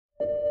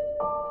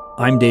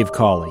I'm Dave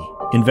Cawley,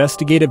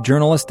 investigative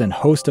journalist and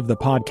host of the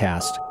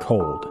podcast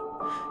Cold.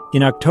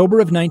 In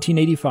October of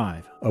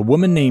 1985, a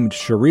woman named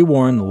Sheree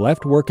Warren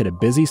left work at a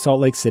busy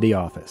Salt Lake City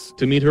office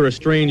to meet her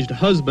estranged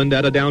husband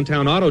at a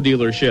downtown auto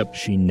dealership.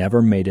 She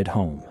never made it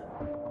home.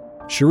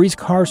 Sheree's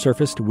car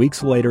surfaced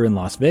weeks later in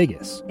Las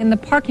Vegas. In the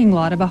parking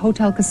lot of a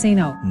hotel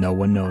casino. No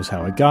one knows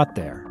how it got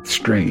there.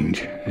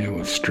 Strange. It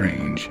was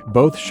strange.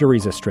 Both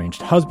Sheree's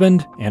estranged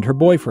husband and her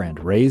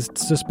boyfriend raised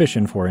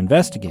suspicion for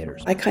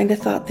investigators. I kind of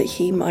thought that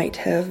he might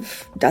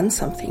have done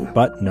something.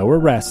 But no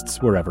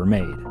arrests were ever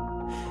made.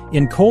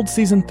 In Cold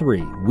Season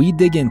 3, we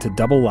dig into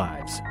double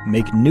lives,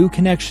 make new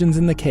connections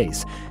in the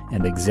case,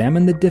 and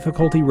examine the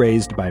difficulty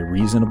raised by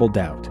reasonable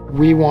doubt.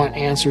 We want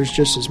answers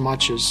just as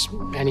much as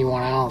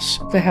anyone else.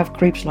 They have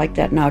creeps like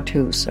that now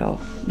too,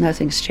 so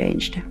nothing's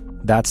changed.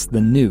 That's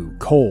the new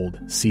Cold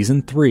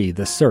Season 3,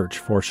 The Search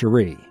for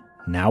Sheree,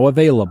 now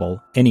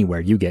available anywhere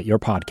you get your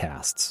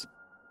podcasts.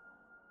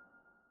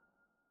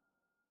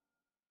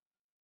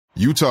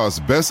 Utah's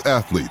best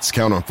athletes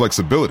count on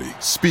flexibility,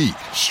 speed,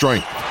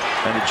 strength.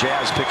 And the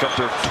Jazz pick up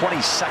their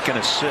 22nd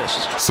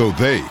assist. So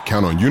they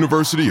count on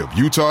University of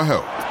Utah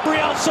Health.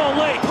 Real Salt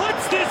Lake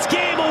puts this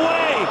game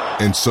away.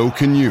 And so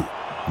can you.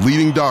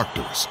 Leading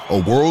doctors, a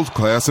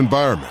world-class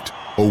environment,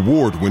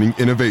 award-winning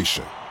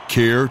innovation,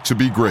 care to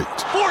be great.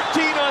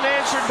 14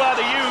 unanswered by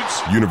the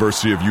Utes.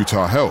 University of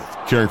Utah Health,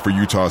 caring for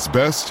Utah's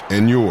best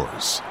and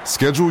yours.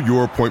 Schedule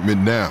your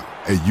appointment now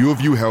at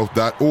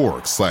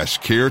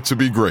uofuhealth.org/care to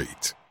be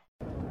great.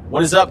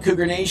 What is up,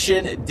 Cougar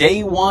Nation?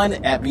 Day one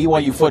at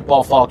BYU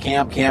Football Fall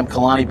Camp, Camp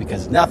Kalani,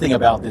 because nothing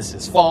about this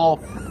is fall.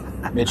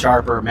 Mitch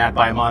Harper, Matt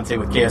Baiamonte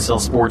with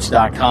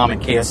KSLSports.com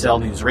and KSL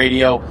News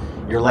Radio,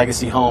 your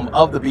legacy home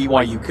of the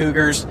BYU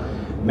Cougars.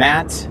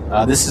 Matt,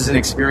 this is an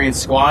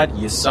experienced squad.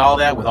 You saw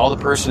that with all the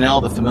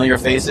personnel, the familiar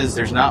faces.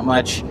 There's not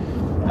much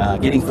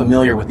getting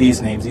familiar with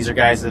these names. These are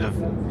guys that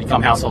have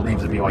become household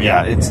names at BYU.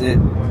 Yeah, it's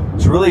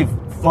really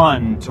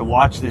fun to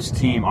watch this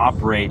team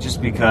operate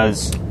just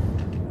because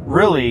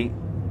really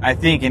 – I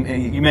think,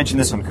 and you mentioned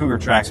this on Cougar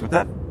Tracks, but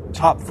that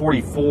top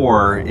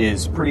 44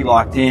 is pretty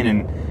locked in.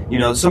 And, you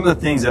know, some of the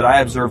things that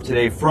I observed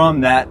today from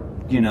that,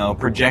 you know,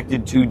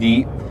 projected too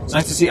deep. It's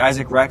nice to see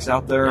Isaac Rex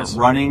out there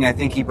running. I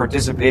think he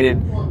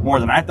participated more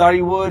than I thought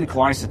he would.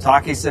 Kalani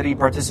Sitake said he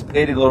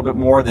participated a little bit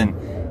more than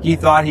he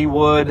thought he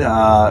would.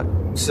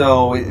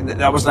 So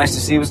that was nice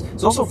to see.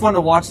 It's also fun to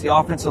watch the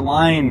offensive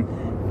line.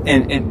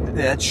 And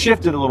that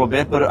shifted a little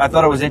bit, but I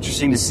thought it was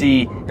interesting to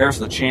see Harris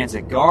LaChance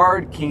at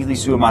guard, Kingsley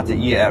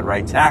Suamataia at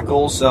right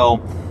tackle.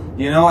 So,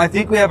 you know, I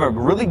think we have a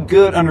really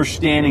good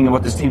understanding of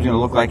what this team's going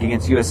to look like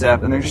against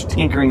USF, and they're just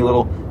tinkering a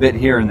little bit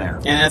here and there.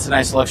 And that's a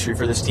nice luxury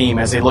for this team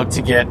as they look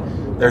to get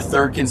their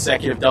third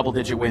consecutive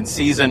double-digit win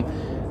season.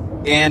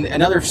 And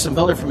some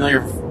other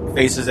familiar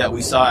faces that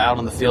we saw out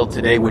on the field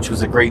today, which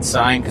was a great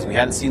sign because we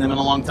hadn't seen them in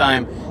a long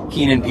time.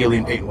 Keenan Bealey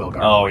and Peyton Wilgar.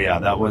 Oh yeah,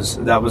 that was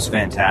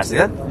fantastic.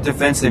 That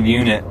defensive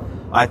unit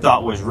I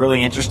thought was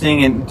really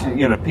interesting, and to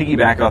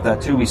piggyback off that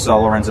too, we saw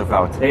Lorenzo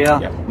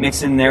Fauatea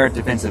mix in there at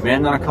defensive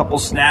end on a couple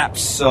snaps.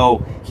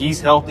 So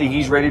he's healthy,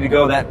 he's ready to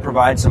go. That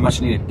provides some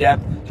much needed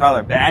depth.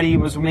 Tyler Batty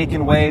was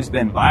making waves.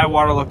 Ben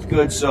Bywater looked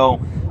good.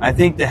 So I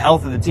think the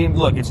health of the team.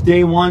 Look, it's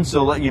day one,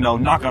 so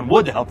knock on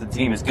wood, the health of the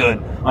team is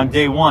good on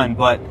day one,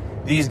 but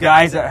these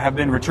guys that have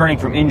been returning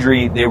from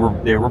injury, they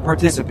were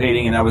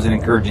participating, and that was an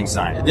encouraging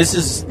sign. This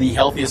is the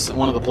healthiest.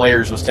 One of the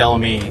players was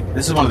telling me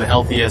this is one of the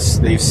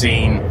healthiest they've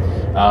seen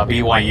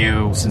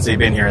BYU since they've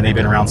been here, and they've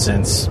been around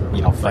since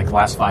like the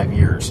last 5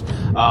 years.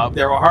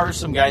 There are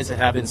some guys that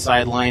have been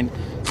sidelined.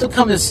 Still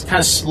kind of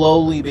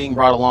slowly being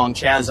brought along.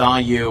 Chaz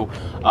Ayu,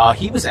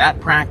 he was at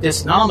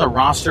practice, not on the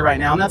roster right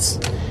now, and that's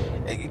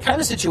kind of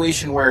a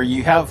situation where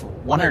you have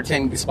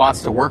 110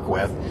 spots to work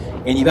with,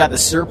 and you got the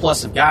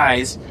surplus of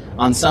guys.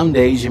 On some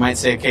days, you might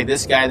say, okay,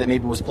 this guy that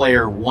maybe was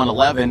player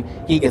 111,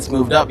 he gets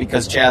moved up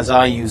because Chaz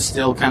Ayu is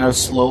still kind of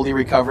slowly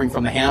recovering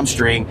from the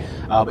hamstring,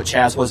 but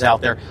Chaz was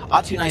out there.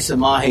 Atunai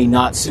Samahe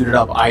not suited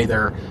up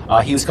either.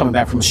 He was coming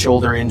back from a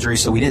shoulder injury,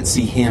 so we didn't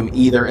see him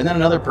either. And then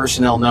another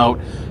personnel note,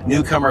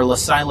 newcomer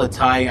Lasai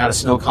Latai out of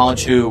Snow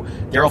College, who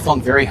Daryl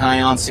Funk very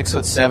high on,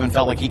 6'7",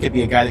 felt like he could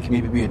be a guy that could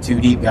maybe be a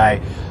two-deep guy,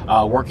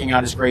 working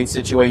out his grade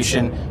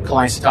situation.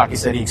 Kalani Sitake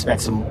said he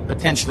expects him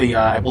potentially,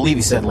 I believe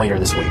he said later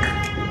this week.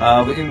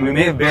 We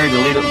may have buried the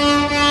lead.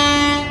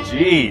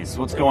 Jeez,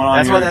 what's going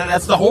on here?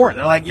 That's the horn.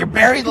 They're like, you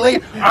buried the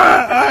lead.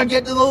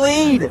 Get to the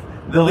lead.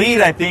 The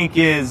lead, I think,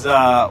 is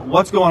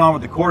what's going on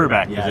with the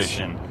quarterback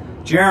position.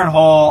 Jaron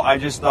Hall, I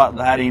just thought,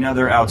 had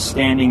another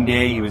outstanding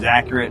day. He was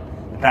accurate.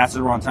 The passes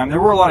were on time.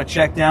 There were a lot of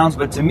checkdowns,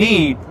 but to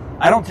me,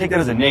 I don't take that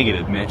as a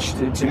negative, Mitch.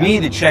 To me,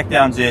 the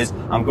checkdowns is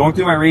I'm going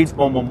through my reads,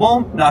 boom, boom,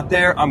 boom, not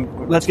there.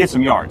 Let's get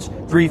some yards.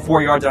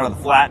 3-4 yards out of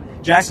the flat.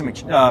 Jackson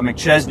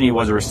McChesney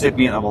was a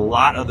recipient of a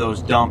lot of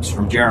those dumps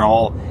from Jaron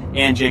Hall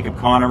and Jacob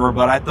Conover,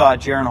 but I thought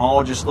Jaron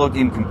Hall just looked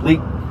in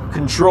complete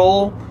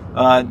control.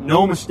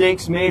 No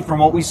mistakes made from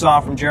what we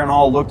saw from Jaron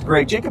Hall. Looked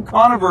great. Jacob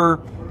Conover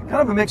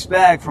kind of a mixed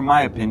bag from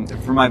my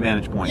opinion, from my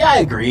vantage point. Yeah, I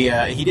agree.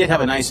 He did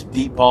have a nice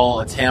deep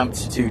ball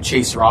attempt to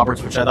Chase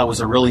Roberts, which I thought was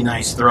a really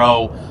nice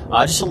throw.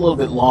 Just a little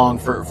bit long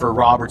for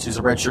Roberts, who's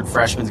a redshirt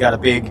freshman. He's got a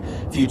big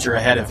future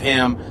ahead of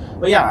him.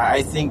 But yeah,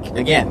 I think,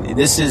 again,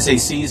 this is a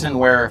season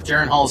where if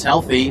Jaren Hall's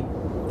healthy,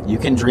 you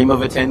can dream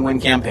of a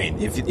 10-win campaign.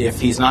 If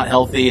he's not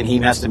healthy and he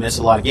has to miss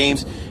a lot of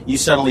games, you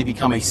suddenly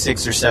become a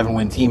 6 or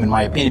 7-win team, in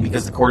my opinion,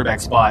 because the quarterback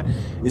spot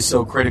is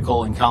so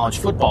critical in college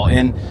football.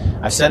 And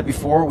I've said it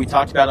before, we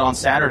talked about it on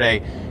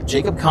Saturday,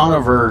 Jacob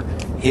Conover,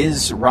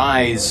 his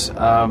rise,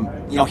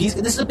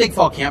 this is a big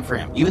fall camp for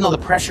him, even though the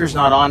pressure's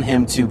not on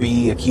him to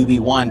be a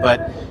QB1,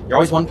 but you're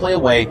always one play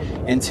away.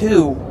 And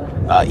two,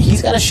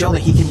 he's got to show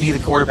that he can be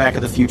the quarterback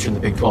of the future in the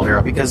Big 12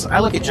 era, because I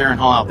look at Jaren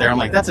Hall out there, I'm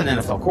like, that's an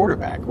NFL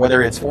quarterback.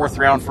 Whether it's 4th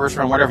round, 1st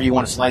round, whatever you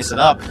want to slice it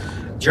up,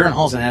 Jaren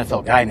Hall's an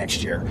NFL guy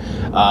next year.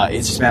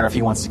 It's just a matter of if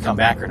he wants to come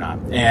back or not.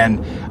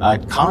 And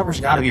Conover's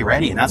got to be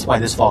ready, and that's why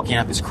this fall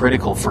camp is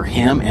critical for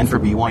him and for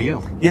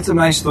BYU. He had some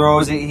nice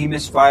throws. He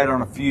misfired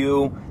on a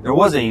few. There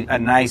was a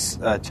nice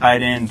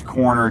tight end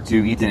corner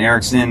to Ethan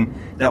Erickson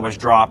that was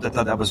dropped. I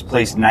thought that was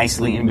placed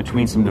nicely in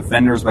between some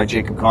defenders by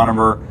Jacob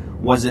Conover.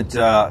 Wasn't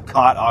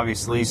caught,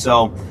 obviously.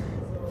 So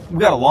we've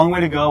got a long way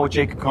to go with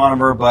Jacob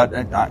Conover, but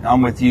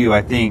I'm with you.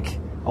 I think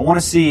I would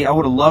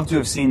have loved to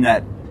have seen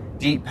that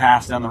deep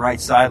pass down the right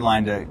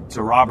sideline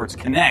to Roberts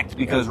connect,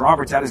 because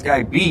Roberts had his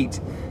guy beat.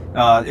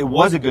 It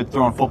was a good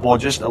throw in football,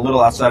 just a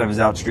little outside of his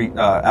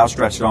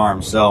outstretched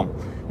arms. So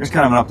there's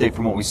kind of an update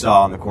from what we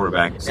saw in the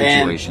quarterback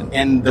situation.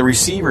 And the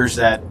receivers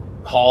that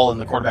Hall and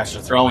the quarterbacks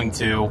are throwing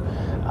to,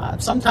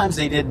 sometimes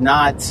they did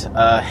not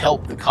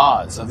help the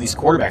cause of these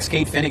quarterbacks.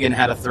 Cade Finnegan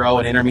had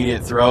an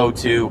intermediate throw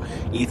to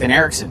Ethan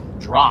Erickson,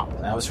 drop.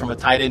 That was from a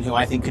tight end who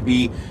I think could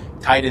be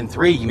tight end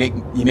 3. You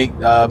make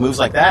moves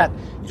like that,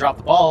 you drop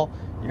the ball,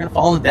 you're going to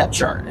fall in the depth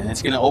chart, and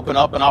it's going to open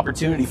up an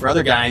opportunity for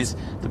other guys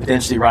to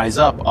potentially rise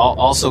up.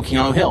 Also,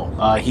 Keanu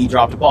Hill, he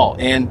dropped a ball.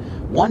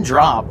 And one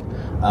drop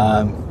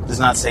does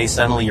not say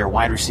suddenly you're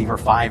wide receiver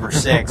 5 or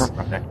 6.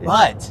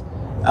 Right.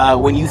 But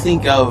when you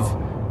think of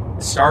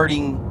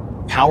starting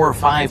Power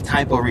 5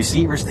 type of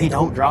receivers, they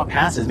don't drop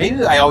passes.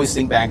 Maybe I always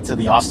think back to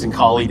the Austin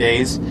Collie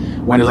days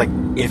when it was like,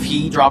 if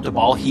he dropped a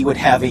ball, he would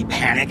have a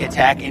panic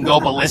attack and go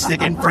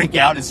ballistic and freak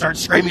out and start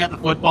screaming at the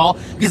football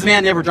because the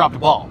man never dropped a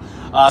ball.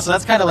 So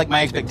that's kind of like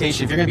my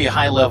expectation. If you're going to be a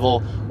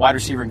high-level wide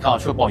receiver in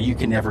college football, you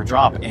can never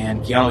drop.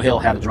 And Keanu Hill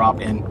had a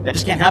drop, and that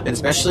just can't happen,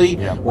 especially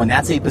when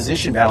that's a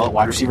position battle at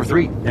wide receiver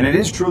 3. And it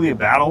is truly a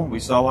battle. We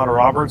saw a lot of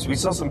Roberts. We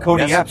saw some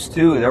Cody Epps,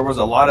 too. There was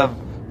a lot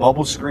of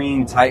bubble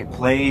screen type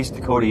plays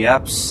to Cody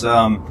Epps.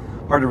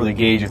 Hard to really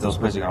gauge if those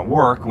plays are going to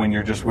work when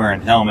you're just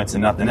wearing helmets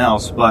and nothing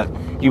else, but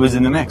he was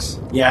in the mix.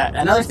 Yeah,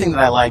 another thing that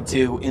I like,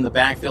 too, in the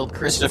backfield,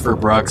 Christopher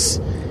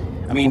Brooks.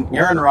 I mean,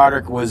 Aaron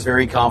Roderick was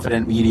very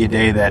confident media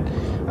day that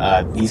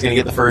he's going to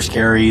get the first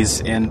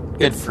carries, and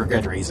for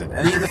good reason.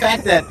 I mean, the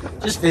fact that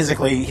just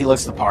physically he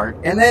looks the part,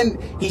 and then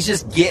he's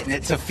just getting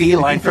it to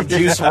Feline from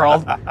Juice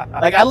WRLD.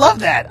 Like, I love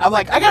that. I'm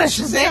like, I got to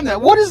Shazam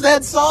that. What is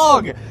that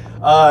song?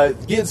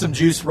 Getting some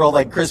Juice WRLD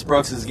like Chris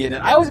Brooks is getting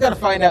it. I always got to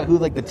find out who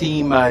like the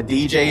team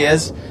DJ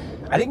is.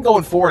 I think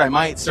going forward I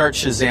might start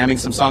Shazamming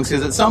some songs,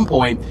 because at some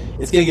point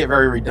it's going to get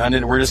very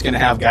redundant. We're just going to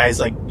have guys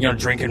like,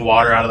 drinking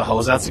water out of the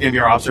hose. That's going to be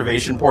our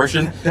observation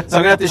portion. So I'm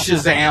going to have to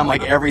Shazam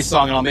like every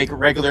song, and I'll make a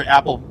regular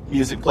Apple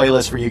Music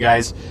playlist for you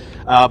guys.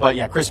 But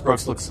yeah, Chris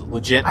Brooks looks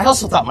legit. I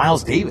also thought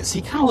Miles Davis,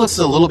 he kind of looks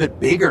a little bit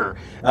bigger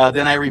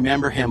than I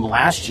remember him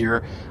last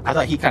year. I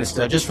thought he kind of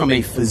stood just from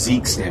a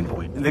physique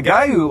standpoint. The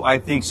guy who I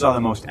think saw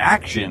the most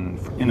action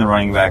in the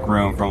running back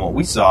room from what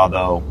we saw,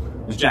 though,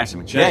 was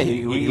Jackson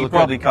McChesney. Yeah, he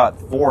probably caught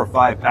 4 or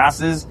 5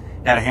 passes,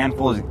 had a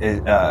handful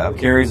of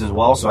carries as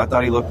well, so I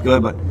thought he looked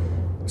good. But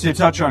to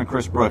touch on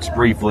Chris Brooks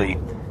briefly,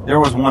 there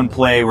was one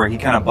play where he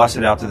kind of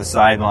busted out to the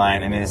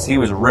sideline, and as he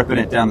was ripping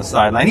it down the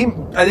sideline,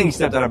 I think he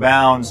stepped out of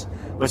bounds,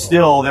 but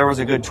still there was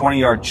a good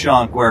 20-yard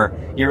chunk where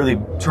he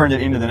really turned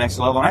it into the next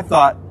level. And I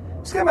thought,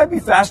 this guy might be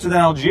faster than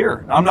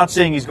Algier. I'm not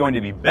saying he's going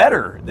to be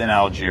better than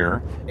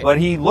Algier, but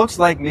he looks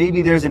like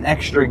maybe there's an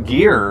extra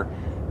gear,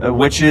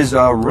 which is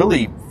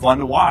really fun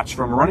to watch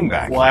from a running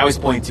back. Well, I always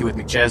point to with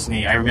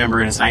McChesney, I remember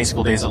in his high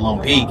school days at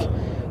Lone Peak,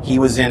 he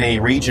was in a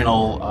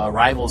regional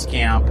rivals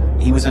camp.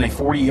 He was in a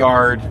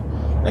 40-yard,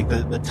 like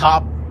the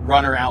top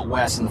runner out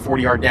west in the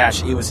 40-yard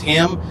dash. It was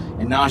him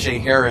and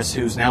Najee Harris,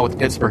 who's now with the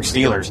Pittsburgh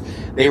Steelers.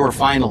 They were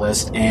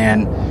finalists,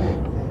 and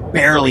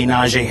barely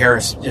Najee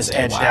Harris just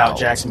edged out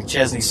Jackson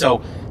McChesney. So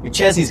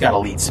McChesney's got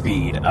elite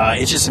speed.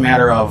 It's just a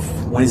matter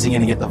of when is he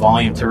going to get the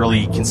volume to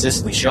really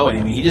consistently show it.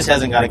 I mean, he just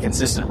hasn't got a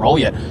consistent role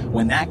yet.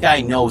 When that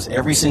guy knows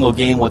every single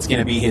game what's going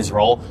to be his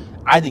role,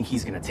 I think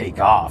he's going to take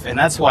off. And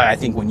that's why I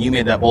think when you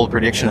made that bold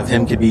prediction of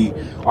him could be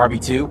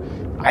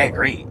RB2, I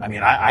agree. I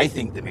mean, I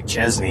think that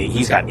McChesney,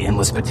 he's got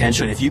endless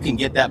potential. If you can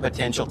get that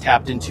potential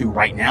tapped into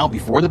right now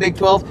before the Big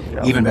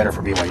 12, even better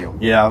for BYU.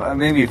 Yeah,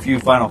 maybe a few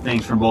final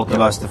things from both of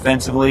us.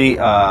 Defensively,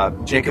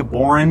 Jacob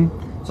Boren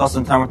saw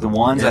some time with the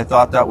ones. I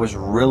thought that was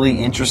really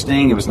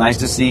interesting. It was nice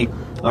to see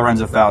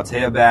Lorenzo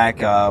Fauatea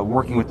back,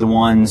 working with the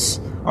ones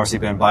obviously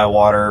Ben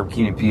Bywater,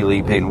 Keenan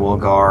Peely, Peyton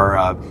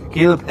Wilgar,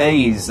 Caleb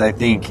Hayes. I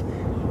think,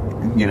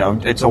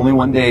 it's only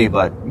one day,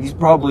 but he's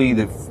probably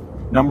the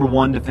number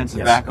one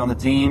defensive back on the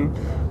team.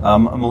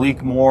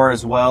 Malik Moore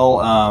as well.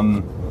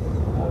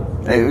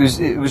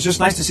 It was just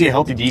nice to see a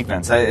healthy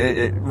defense.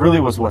 It really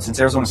was since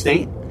Arizona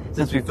State,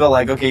 since we felt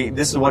like, okay,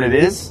 this is what it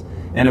is,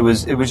 and it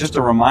was just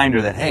a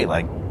reminder that, hey,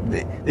 like,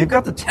 they've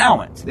got the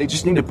talent. They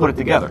just need to put it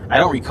together. I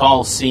don't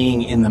recall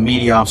seeing in the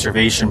media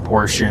observation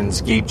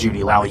portions Gabe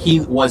Jeudy-Lally. He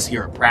was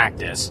here at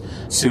practice,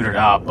 suited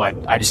up, but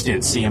I just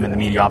didn't see him in the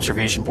media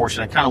observation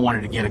portion. I kind of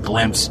wanted to get a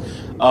glimpse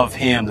of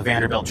him, the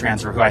Vanderbilt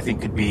transfer, who I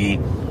think could be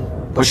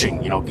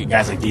pushing,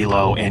 guys like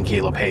D'Lo and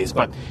Caleb Hayes.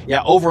 But,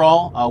 yeah,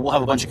 overall, we'll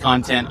have a bunch of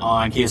content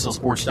on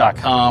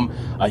KSLSports.com.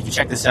 You can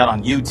check this out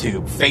on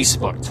YouTube,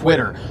 Facebook,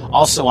 Twitter,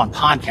 also on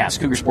podcast,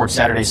 Cougar Sports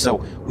Saturday. So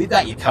we've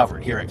got you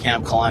covered here at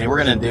Camp Kalani.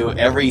 We're going to do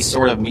every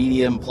sort of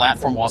medium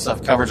platform. We'll also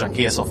have coverage on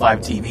KSL5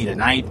 TV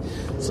tonight.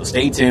 So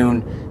stay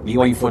tuned.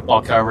 BYU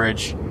football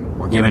coverage.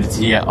 We're giving it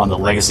to you on the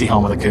legacy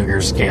home of the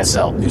Cougars,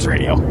 KSL News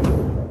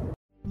Radio.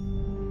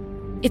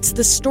 It's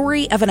the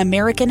story of an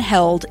American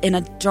held in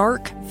a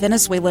dark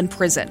Venezuelan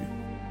prison.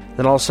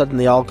 Then all of a sudden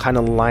they all kind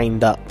of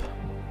lined up.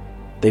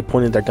 They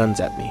pointed their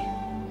guns at me.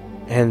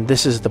 And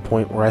this is the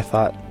point where I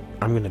thought,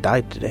 I'm going to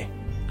die today.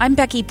 I'm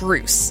Becky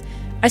Bruce.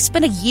 I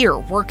spent a year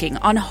working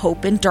on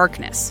Hope in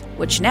Darkness,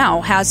 which now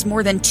has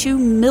more than 2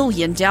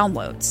 million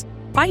downloads.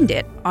 Find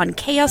it on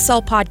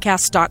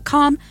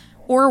KSLpodcast.com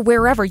or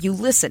wherever you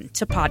listen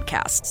to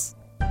podcasts.